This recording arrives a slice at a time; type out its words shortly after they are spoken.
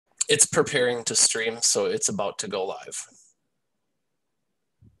It's preparing to stream, so it's about to go live.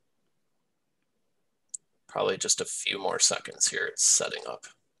 Probably just a few more seconds here. It's setting up.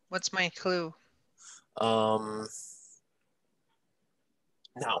 What's my clue? Now.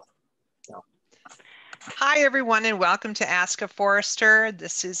 Hi, everyone, and welcome to Ask a Forester.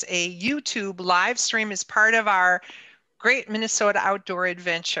 This is a YouTube live stream as part of our Great Minnesota Outdoor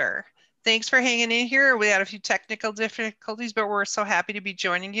Adventure. Thanks for hanging in here. We had a few technical difficulties, but we're so happy to be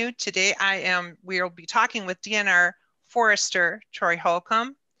joining you. Today, we'll be talking with DNR Forester Troy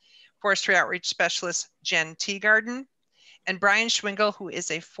Holcomb, Forestry Outreach Specialist Jen Teagarden, and Brian Schwingle, who is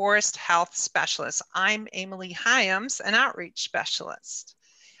a Forest Health Specialist. I'm Emily Hyams, an Outreach Specialist.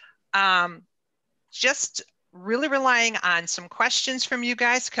 Just really relying on some questions from you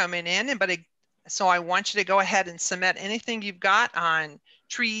guys coming in, so I want you to go ahead and submit anything you've got on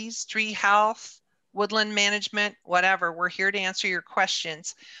trees, tree health, woodland management, whatever. We're here to answer your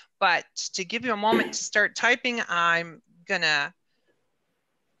questions. But to give you a moment to start typing, I'm gonna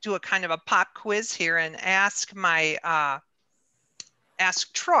do a kind of a pop quiz here and ask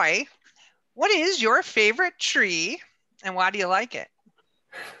Troy, what is your favorite tree and why do you like it?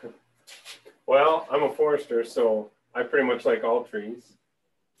 Well, I'm a forester, so I pretty much like all trees.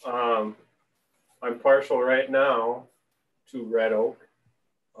 I'm partial right now to red oak.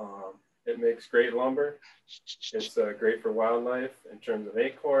 It makes great lumber. It's great for wildlife in terms of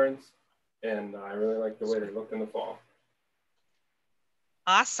acorns, and I really like the way they look in the fall.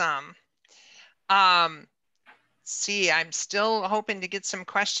 Awesome. See, I'm still hoping to get some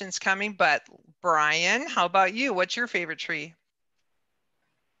questions coming, but Brian, how about you? What's your favorite tree?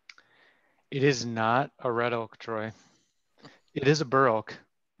 It is not a red oak, Troy. It is a bur oak.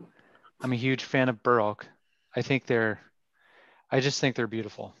 I'm a huge fan of bur oak. I just think they're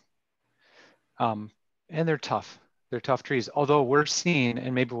beautiful. And they're tough. They're tough trees. Although we're seeing,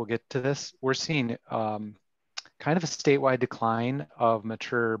 and maybe we'll get to this, we're seeing kind of a statewide decline of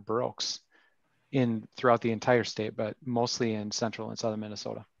mature bur oaks throughout the entire state, but mostly in central and southern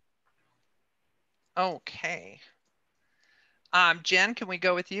Minnesota. Okay. Jen, can we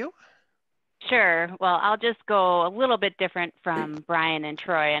go with you? Sure. Well, I'll just go a little bit different from Brian and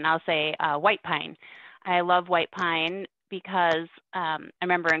Troy, and I'll say white pine. I love white pine because I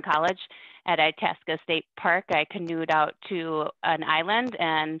remember in college at Itasca State Park, I canoed out to an island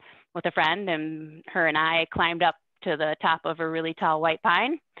and with a friend, and her and I climbed up to the top of a really tall white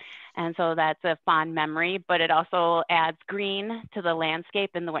pine. And so that's a fond memory, but it also adds green to the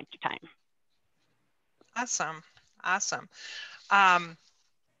landscape in the wintertime. Awesome. Awesome.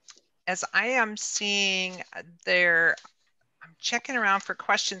 As I am seeing there, I'm checking around for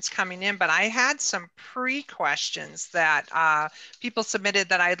questions coming in, but I had some pre-questions that people submitted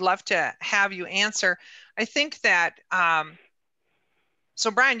that I'd love to have you answer. I think that,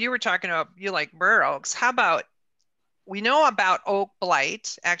 so Brian, you were talking about, you like bur oaks. How about, we know about oak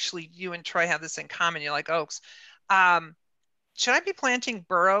blight. Actually, you and Troy have this in common, you like oaks. Should I be planting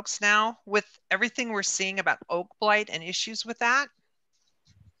bur oaks now with everything we're seeing about oak blight and issues with that?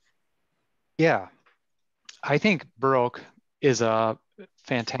 Yeah, I think bur oak is a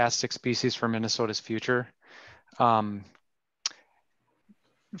fantastic species for Minnesota's future.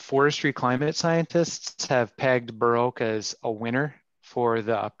 Forestry climate scientists have pegged bur oak as a winner for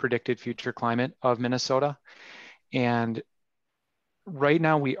the predicted future climate of Minnesota. And right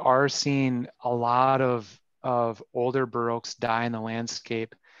now we are seeing a lot of older bur oaks die in the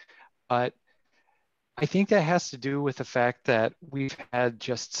landscape, but I think that has to do with the fact that we've had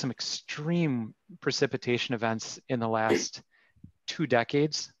just some extreme precipitation events in the last 2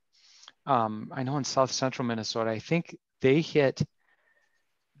 decades. I know in South Central Minnesota, I think they hit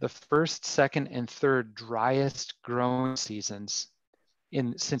the first, second, and third driest growing seasons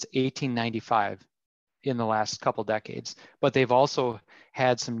since 1895 in the last couple decades, but they've also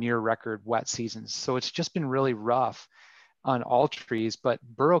had some near record wet seasons. So it's just been really rough on all trees, but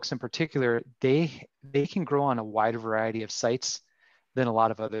bur oaks in particular, they can grow on a wider variety of sites than a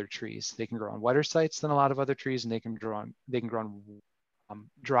lot of other trees. They can grow on wetter sites than a lot of other trees, and they can grow on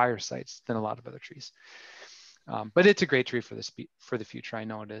drier sites than a lot of other trees. But it's a great tree for the future. I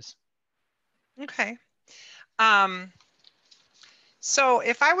know it is. Okay. So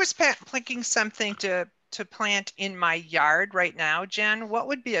if I was picking something to plant in my yard right now, Jen, what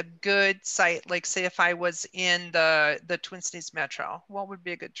would be a good site? Like say if I was in the Twin Cities Metro, what would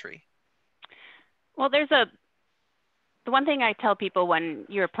be a good tree? Well, the one thing I tell people when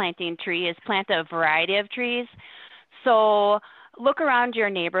you're planting a tree is plant a variety of trees. So look around your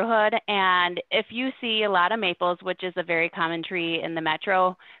neighborhood, and if you see a lot of maples, which is a very common tree in the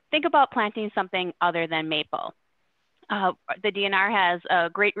metro, think about planting something other than maple. the DNR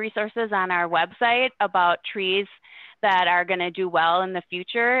has great resources on our website about trees that are going to do well in the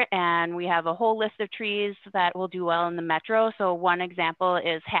future. And we have a whole list of trees that will do well in the metro. So one example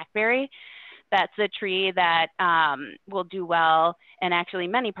is hackberry. That's a tree that will do well in actually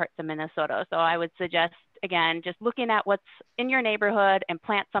many parts of Minnesota. So I would suggest, again, just looking at what's in your neighborhood and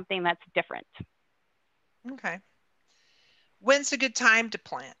plant something that's different. Okay. When's a good time to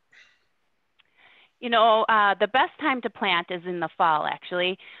plant? You know, the best time to plant is in the fall,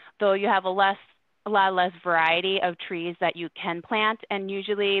 actually, though you have a lot less variety of trees that you can plant. And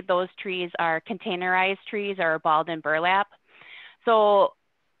usually those trees are containerized trees or balled in burlap. So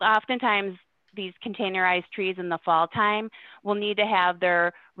oftentimes these containerized trees in the fall time will need to have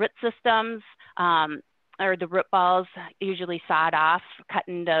their root systems or the root balls usually sawed off, cut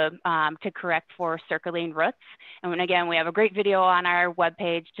into to correct for circling roots. And again, we have a great video on our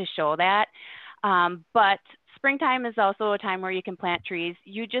webpage to show that. But springtime is also a time where you can plant trees.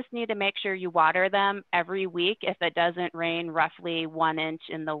 You just need to make sure you water them every week if it doesn't rain roughly 1 inch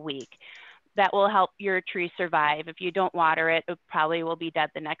in the week. That will help your tree survive. If you don't water it, it probably will be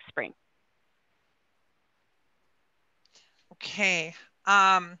dead the next spring. Okay.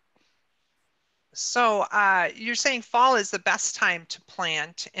 So you're saying fall is the best time to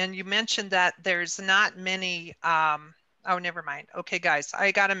plant, and you mentioned that there's not many, oh, never mind. Okay, guys,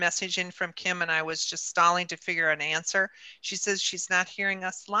 I got a message in from Kim and I was just stalling to figure out an answer. She says she's not hearing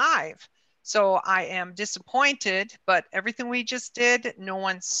us live. So I am disappointed, but everything we just did, no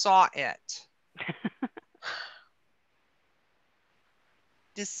one saw it.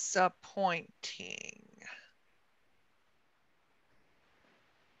 Disappointing.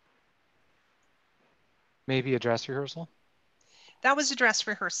 Maybe a dress rehearsal? That was a dress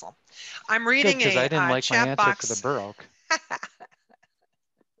rehearsal. I'm reading because I didn't like chat my answer box. for the bur oak.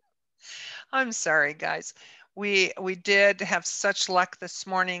 I'm sorry, guys. We did have such luck this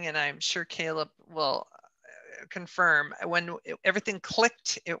morning, and I'm sure Caleb will confirm. When everything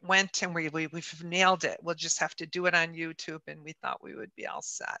clicked, it went, and we've nailed it. We'll just have to do it on YouTube, and we thought we would be all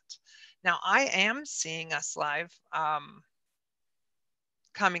set. Now I am seeing us live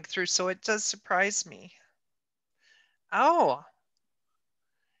coming through, so it does surprise me. Oh,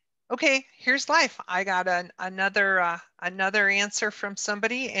 okay, here's life. I got another answer from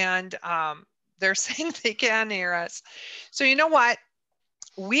somebody, and they're saying they can hear us. So you know what?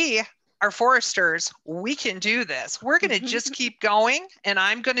 We are foresters. We can do this. We're going to just keep going, and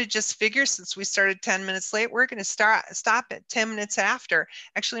I'm going to just figure, since we started 10 minutes late, we're going to stop at 10 minutes after.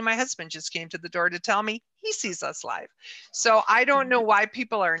 Actually, my husband just came to the door to tell me he sees us live. So I don't know why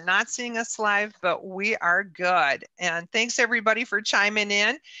people are not seeing us live, but we are good. And thanks everybody for chiming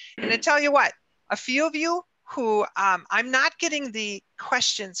in. And to tell you what, a few of you who I'm not getting the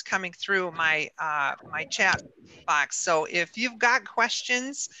questions coming through my my chat box. So if you've got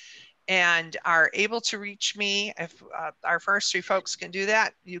questions and are able to reach me, if our forestry folks can do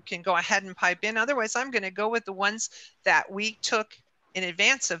that, you can go ahead and pipe in. Otherwise, I'm going to go with the ones that we took in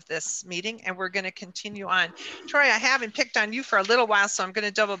advance of this meeting, and we're going to continue on. Troy, I haven't picked on you for a little while, so I'm going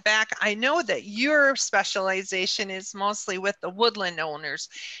to double back. I know that your specialization is mostly with the woodland owners.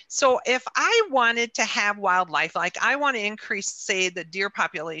 So if I wanted to have wildlife, like I want to increase, say, the deer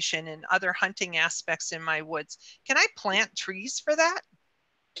population and other hunting aspects in my woods, can I plant trees for that?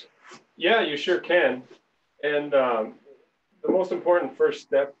 Yeah, you sure can. And the most important first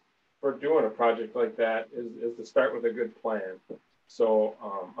step for doing a project like that is to start with a good plan. So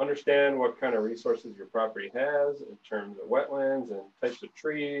understand what kind of resources your property has in terms of wetlands and types of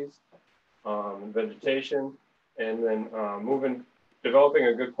trees, and vegetation, and then developing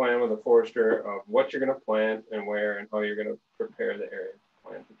a good plan with a forester of what you're going to plant and where and how you're going to prepare the area to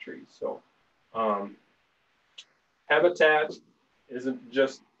plant the trees. So habitat isn't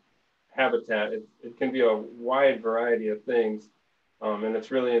just habitat. It can be a wide variety of things, and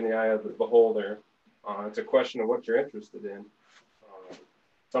it's really in the eye of the beholder. It's a question of what you're interested in.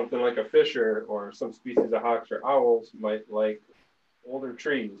 Something like a fisher or some species of hawks or owls might like older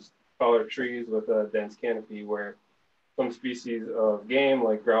trees, taller trees with a dense canopy, where some species of game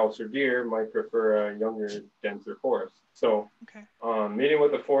like grouse or deer might prefer a younger, denser forest. So meeting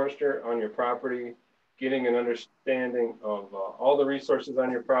with a forester on your property, getting an understanding of all the resources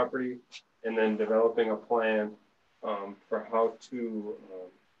on your property, and then developing a plan for how to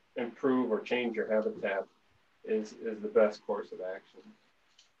improve or change your habitat is the best course of action.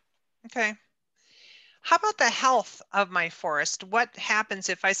 Okay. How about the health of my forest? What happens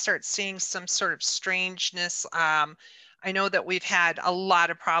if I start seeing some sort of strangeness? I know that we've had a lot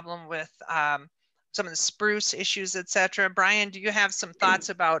of problem with some of the spruce issues, etc. Brian, do you have some thoughts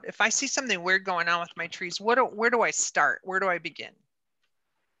about if I see something weird going on with my trees, where do I start? Where do I begin?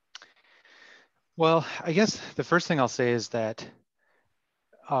 Well, I guess the first thing I'll say is that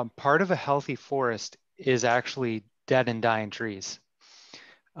part of a healthy forest is actually dead and dying trees.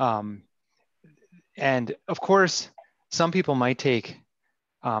 And of course, some people might take,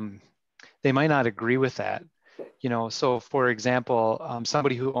 they might not agree with that. You know, so for example,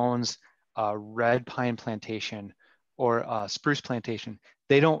 somebody who owns a red pine plantation or a spruce plantation,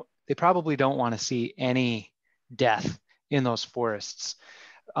 they probably don't want to see any death in those forests.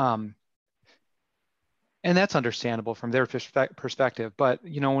 And that's understandable from their perspective. But,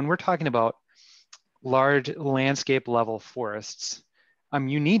 you know, when we're talking about large landscape level forests,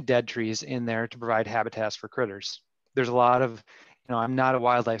 you need dead trees in there to provide habitats for critters. There's a lot of, you know, I'm not a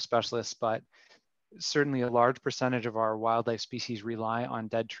wildlife specialist, but certainly a large percentage of our wildlife species rely on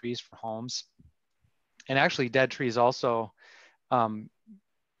dead trees for homes. And actually dead trees also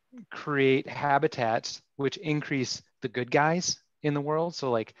create habitats which increase the good guys in the world. So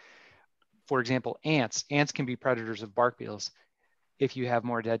like, for example, ants can be predators of bark beetles. If you have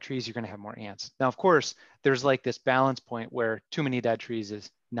more dead trees, you're going to have more ants. Now, of course, there's like this balance point where too many dead trees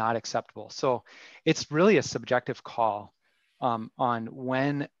is not acceptable. So it's really a subjective call on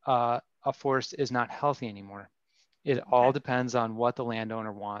when a forest is not healthy anymore. It all depends on what the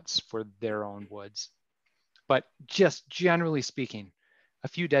landowner wants for their own woods. But just generally speaking, a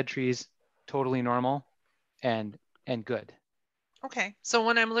few dead trees, totally normal and good. Okay, so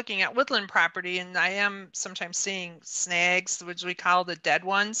when I'm looking at woodland property and I am sometimes seeing snags, which we call the dead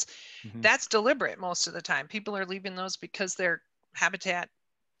ones, that's deliberate most of the time. People are leaving those because they're habitat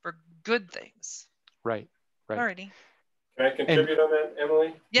for good things. Right, right. Alrighty. Can I contribute on that,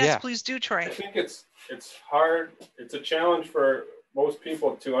 Emily? Yes, please do, Troy. I think it's hard. It's a challenge for most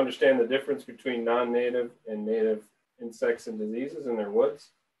people to understand the difference between non-native and native insects and diseases in their woods.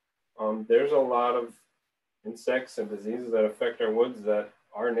 There's a lot of insects and diseases that affect our woods that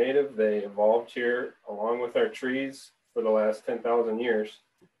are native. They evolved here along with our trees for the last 10,000 years.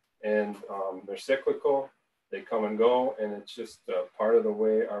 And they're cyclical, they come and go, and it's just part of the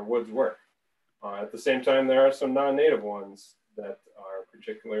way our woods work. At the same time, there are some non-native ones that are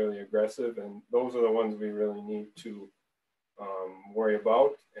particularly aggressive, and those are the ones we really need to worry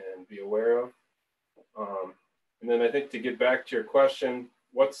about and be aware of. And then I think to get back to your question,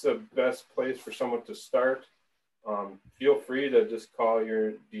 what's the best place for someone to start? Feel free to just call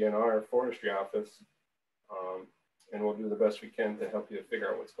your DNR or forestry office, and we'll do the best we can to help you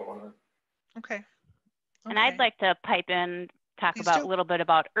figure out what's going on. Okay. And I'd like to pipe in, talk Please about do. a little bit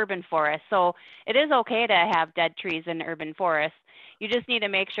about urban forests. So it is okay to have dead trees in urban forests. You just need to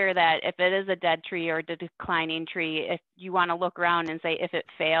make sure that if it is a dead tree or a declining tree, if you want to look around and say if it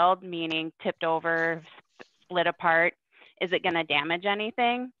failed, meaning tipped over, split apart, is it going to damage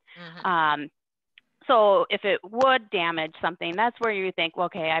anything? So if it would damage something, that's where you think, well,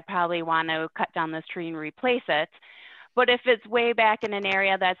 okay, I probably want to cut down this tree and replace it. But if it's way back in an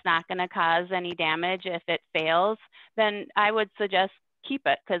area that's not going to cause any damage, if it fails, then I would suggest keep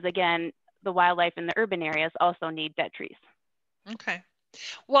it, because again, the wildlife in the urban areas also need dead trees. Okay.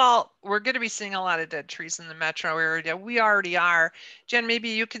 Well, we're going to be seeing a lot of dead trees in the metro area. We already are. Jen, maybe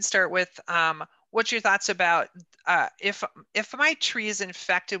you can start with what's your thoughts about if my tree is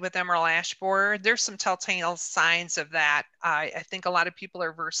infected with emerald ash borer? There's some telltale signs of that. I think a lot of people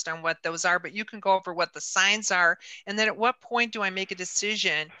are versed on what those are, but you can go over what the signs are, and then at what point do I make a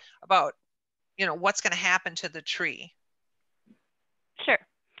decision about, you know, what's going to happen to the tree? Sure.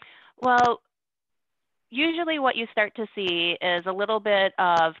 Well, usually what you start to see is a little bit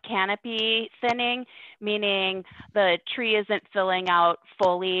of canopy thinning, meaning the tree isn't filling out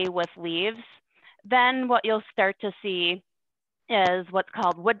fully with leaves. Then what you'll start to see is what's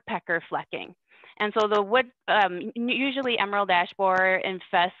called woodpecker flecking. And so the usually emerald ash borer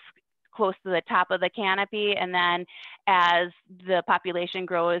infests close to the top of the canopy, and then as the population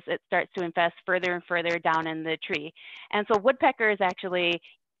grows, it starts to infest further and further down in the tree. And so woodpeckers actually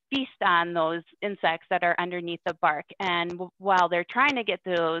feast on those insects that are underneath the bark. And while they're trying to get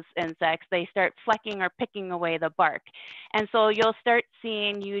those insects, they start flecking or picking away the bark. And so you'll start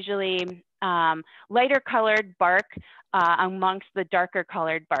seeing usually lighter colored bark amongst the darker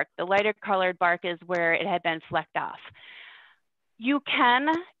colored bark. The lighter colored bark is where it had been flecked off. You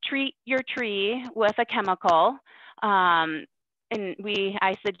can treat your tree with a chemical. And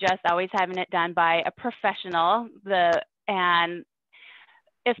I suggest always having it done by a professional. And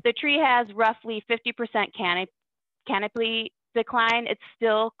if the tree has roughly 50% canopy decline, it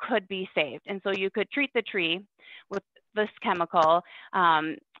still could be saved. And so you could treat the tree with this chemical.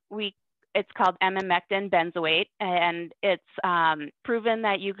 it's called emamectin benzoate, and it's proven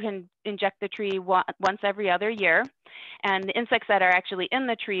that you can inject the tree once every other year, and the insects that are actually in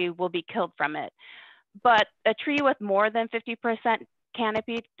the tree will be killed from it. But a tree with more than 50%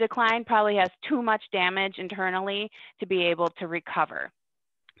 canopy decline probably has too much damage internally to be able to recover.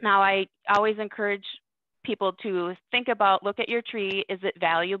 Now, I always encourage people to think about, look at your tree. Is it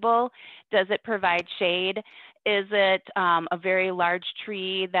valuable? Does it provide shade? Is it a very large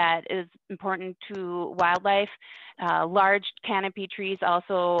tree that is important to wildlife? Large canopy trees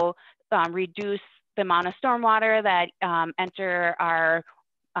also reduce the amount of stormwater that enter our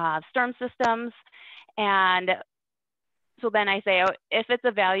storm systems. And so then I say, oh, if it's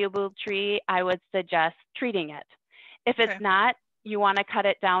a valuable tree, I would suggest treating it. If it's not, you want to cut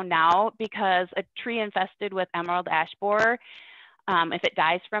it down now, because a tree infested with emerald ash borer, if it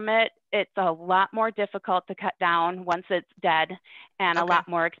dies from it, it's a lot more difficult to cut down once it's dead, and a lot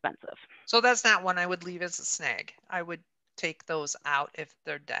more expensive. So that's not one I would leave as a snag. I would take those out if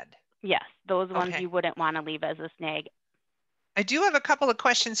they're dead. Yes, those ones you wouldn't want to leave as a snag. I do have a couple of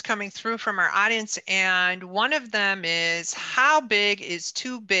questions coming through from our audience, and one of them is, how big is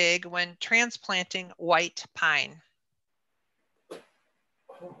too big when transplanting white pine?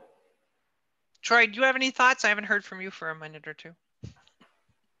 Troy, do you have any thoughts? I haven't heard from you for a minute or two.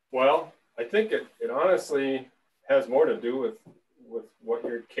 Well, I think it honestly has more to do with what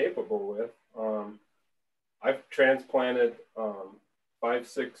you're capable with. I've transplanted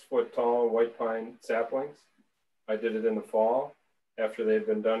 5-6 foot tall white pine saplings. I did it in the fall after they've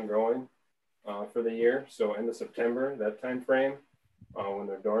been done growing for the year. So end of September, that time frame, when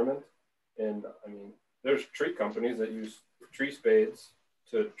they're dormant. And I mean, there's tree companies that use tree spades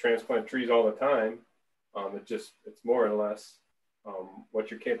to transplant trees all the time. It's more or less what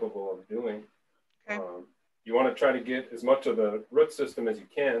you're capable of doing. You want to try to get as much of the root system as you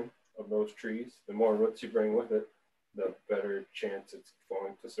can of those trees. The more roots you bring with it, the better chance it's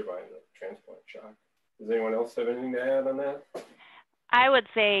going to survive the transplant shock. Does anyone else have anything to add on that? I would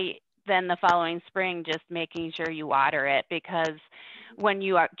say then the following spring, just making sure you water it, because when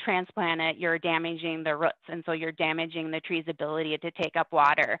you transplant it, you're damaging the roots, and so you're damaging the tree's ability to take up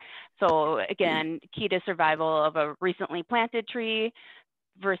water. So again, key to survival of a recently planted tree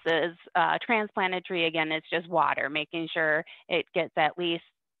versus a transplanted tree, again, it's just water, making sure it gets at least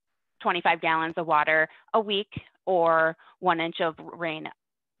 25 gallons of water a week, or 1 inch of rain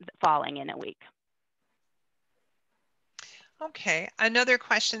falling in a week. Okay, another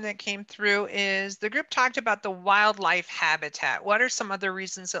question that came through is, the group talked about the wildlife habitat. What are some other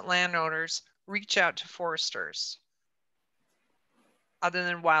reasons that landowners reach out to foresters other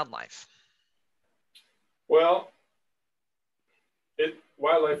than wildlife? Well,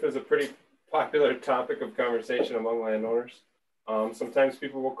 wildlife is a pretty popular topic of conversation among landowners. Sometimes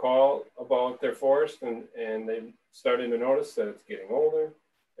people will call about their forest and they're starting to notice that it's getting older,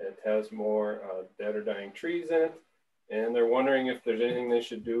 it has more dead or dying trees in it, and they're wondering if there's anything they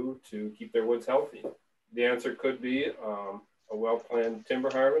should do to keep their woods healthy. The answer could be a well-planned timber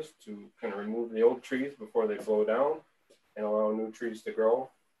harvest to kind of remove the old trees before they blow down and allow new trees to grow.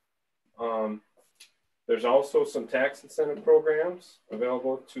 There's also some tax incentive programs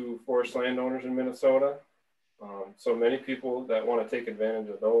available to forest landowners in Minnesota. So many people that want to take advantage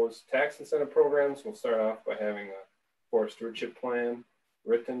of those tax incentive programs will start off by having a forest stewardship plan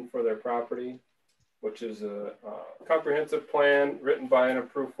written for their property, which is a comprehensive plan written by an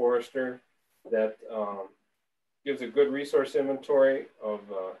approved forester that gives a good resource inventory of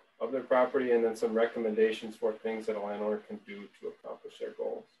their property, and then some recommendations for things that a landowner can do to accomplish their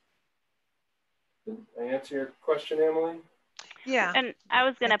goals. Did I answer your question, Emily? Yeah. And I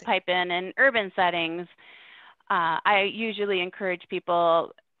was going to pipe in urban settings, I usually encourage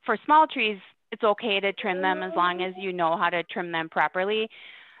people, for small trees, it's okay to trim them as long as you know how to trim them properly.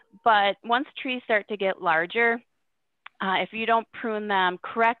 But once trees start to get larger, if you don't prune them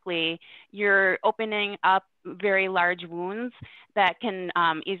correctly, you're opening up very large wounds that can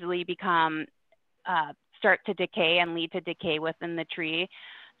easily become, start to decay and lead to decay within the tree.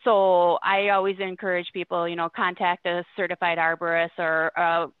 So I always encourage people, you know, contact a certified arborist or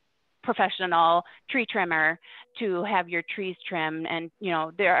a professional tree trimmer to have your trees trimmed. And, you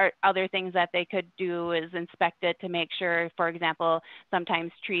know, there are other things that they could do is inspect it to make sure, for example,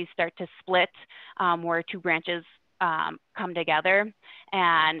 sometimes trees start to split where two branches come together.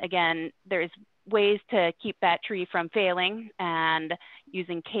 And again, there's ways to keep that tree from failing, and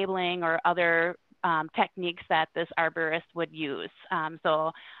using cabling or other techniques that this arborist would use.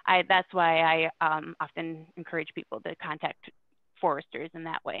 So that's why I often encourage people to contact foresters in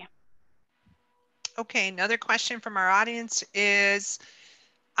that way. Okay, another question from our audience is,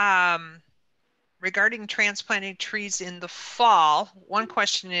 regarding transplanting trees in the fall, one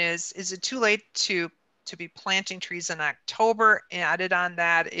question is it too late to be planting trees in October? Added on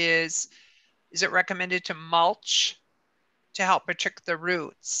that is it recommended to mulch to help protect the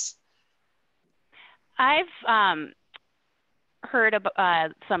roots? I've heard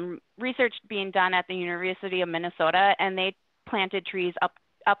about some research being done at the University of Minnesota, and they planted trees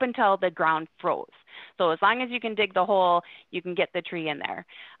up until the ground froze. So as long as you can dig the hole, you can get the tree in there.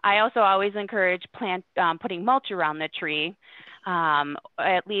 I also always encourage putting mulch around the tree,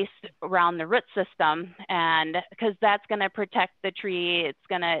 at least around the root system, and because that's going to protect the tree. It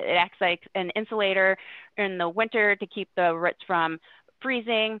acts like an insulator in the winter to keep the roots from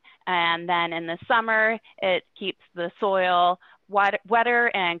freezing, and then in the summer it keeps the soil wetter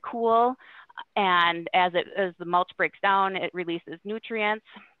and cool, and as the mulch breaks down, it releases nutrients.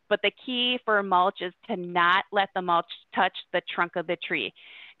 But the key for mulch is to not let the mulch touch the trunk of the tree,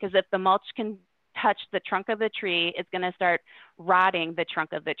 because if the mulch can touch the trunk of the tree, it's going to start rotting the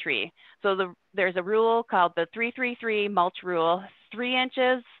trunk of the tree. So there's a rule called the 3-3-3 mulch rule: 3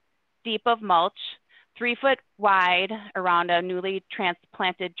 inches deep of mulch, 3 foot wide around a newly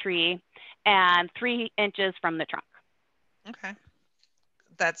transplanted tree, and 3 inches from the trunk. Okay.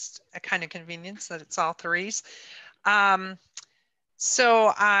 That's a kind of convenience that it's all 3s.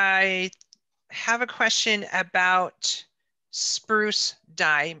 So I have a question about spruce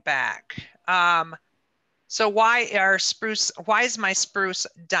dieback. So why is my spruce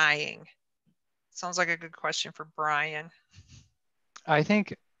dying? Sounds like a good question for Brian. I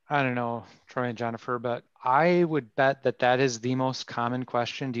think, I don't know, Troy and Jennifer, but I would bet that is the most common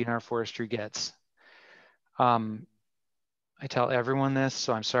question DNR Forestry gets. I tell everyone this,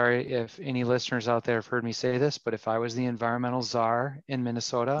 so I'm sorry if any listeners out there have heard me say this, but if I was the environmental czar in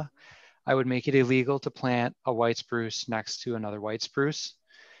Minnesota, I would make it illegal to plant a white spruce next to another white spruce.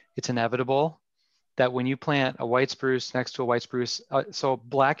 It's inevitable that when you plant a white spruce next to a white spruce, a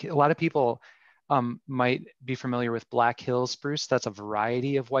lot of people might be familiar with Black Hills spruce. That's a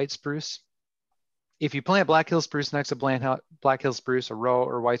variety of white spruce. If you plant Black Hills spruce next to Black Hills spruce, a row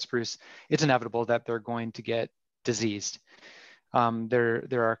or white spruce, it's inevitable that they're going to get diseased. There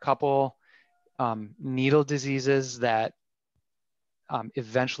are a couple needle diseases that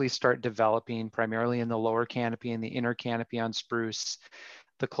eventually start developing primarily in the lower canopy and the inner canopy on spruce.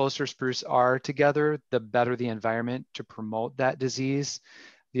 The closer spruce are together, the better the environment to promote that disease.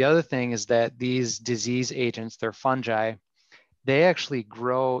 The other thing is that these disease agents, they're fungi, they actually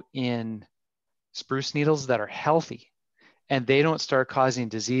grow in spruce needles that are healthy, and they don't start causing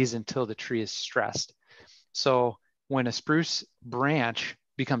disease until the tree is stressed. So when a spruce branch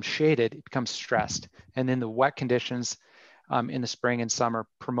becomes shaded, it becomes stressed. And then the wet conditions in the spring and summer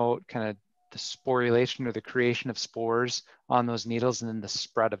promote kind of the sporulation or the creation of spores on those needles and then the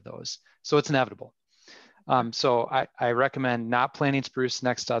spread of those. So it's inevitable. So I recommend not planting spruce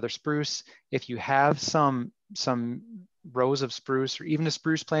next to other spruce. If you have some rows of spruce or even a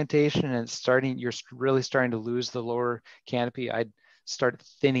spruce plantation and you're really starting to lose the lower canopy, I'd start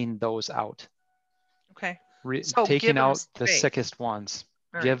thinning those out. Okay. So taking out the sickest ones.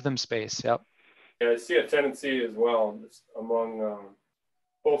 Right. Give them space. Yep. Yeah, I see a tendency as well among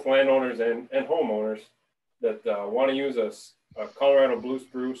both landowners and homeowners that want to use a Colorado blue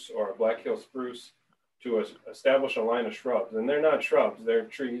spruce or a Black Hill spruce to establish a line of shrubs. And they're not shrubs, they're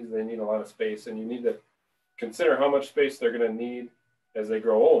trees. They need a lot of space, and you need to consider how much space they're going to need as they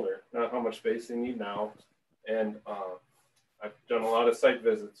grow older, not how much space they need now. And I've done a lot of site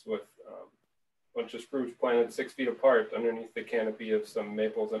visits with a bunch of spruce planted 6 feet apart underneath the canopy of some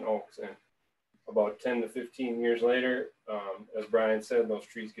maples and oaks. And about 10 to 15 years later, as Brian said, those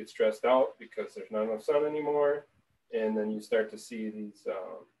trees get stressed out because there's not enough sun anymore. And then you start to see these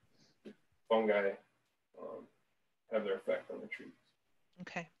fungi have their effect on the trees.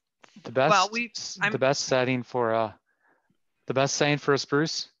 Okay. The best setting for a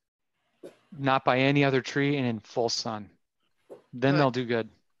spruce, not by any other tree and in full sun. Then they'll do good.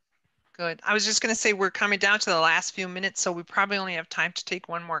 Good. I was just going to say we're coming down to the last few minutes, so we probably only have time to take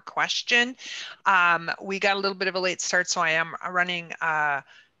one more question. We got a little bit of a late start, so I am running. I'm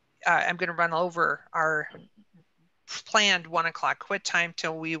going to run over our planned 1 o'clock quit time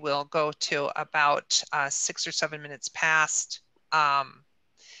till we will go to about 6 or 7 minutes past.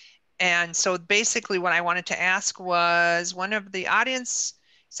 And so basically what I wanted to ask was, one of the audience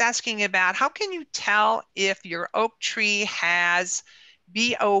is asking about how can you tell if your oak tree has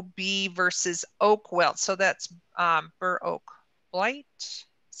BOB versus oak wilt? So that's bur oak blight,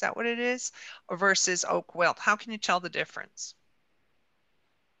 is that what it is? Or versus oak wilt? How can you tell the difference?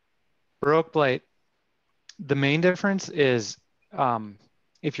 Bur oak blight, the main difference is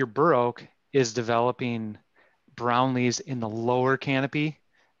If your bur oak is developing brown leaves in the lower canopy,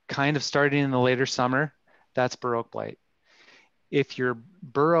 kind of starting in the later summer, that's bur oak blight. If your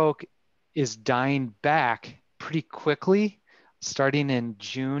bur oak is dying back pretty quickly, starting in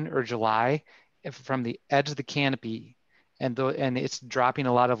June or July, from the edge of the canopy, and it's dropping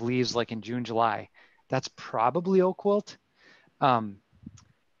a lot of leaves like in June, July, that's probably oak wilt.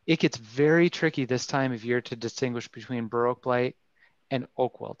 It gets very tricky this time of year to distinguish between bur oak blight and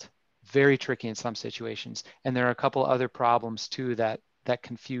oak wilt. Very tricky in some situations. And there are a couple other problems too that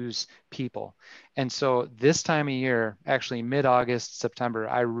confuse people. And so this time of year, actually mid-August, September,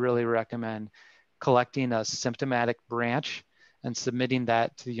 I really recommend collecting a symptomatic branch and submitting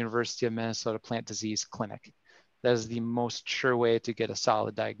that to the University of Minnesota Plant Disease Clinic. That is the most sure way to get a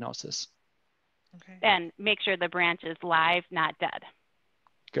solid diagnosis. Okay. And make sure the branch is live, not dead.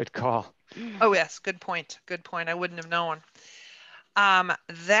 Good call. Oh yes, good point. Good point. I wouldn't have known.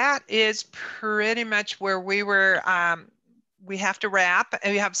 That is pretty much where we were. We have to wrap,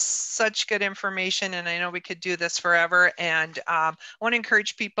 and we have such good information, and I know we could do this forever. And I want to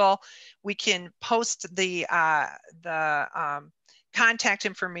encourage people. We can post the contact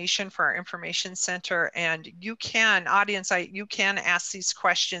information for our information center, and you can, audience, you can ask these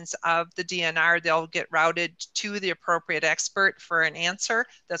questions of the DNR. They'll get routed to the appropriate expert for an answer.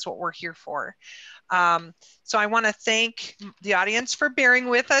 That's what we're here for. So I want to thank the audience for bearing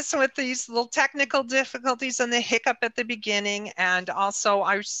with us with these little technical difficulties and the hiccup at the beginning. And also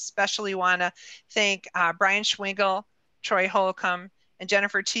I especially want to thank Brian Schwingle, Troy Holcomb, and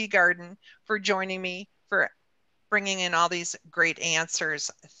Jennifer Teagarden for joining me, for bringing in all these great answers.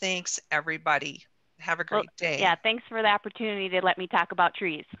 Thanks, everybody. Have a great day. Yeah, thanks for the opportunity to let me talk about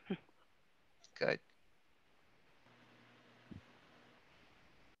trees. Good.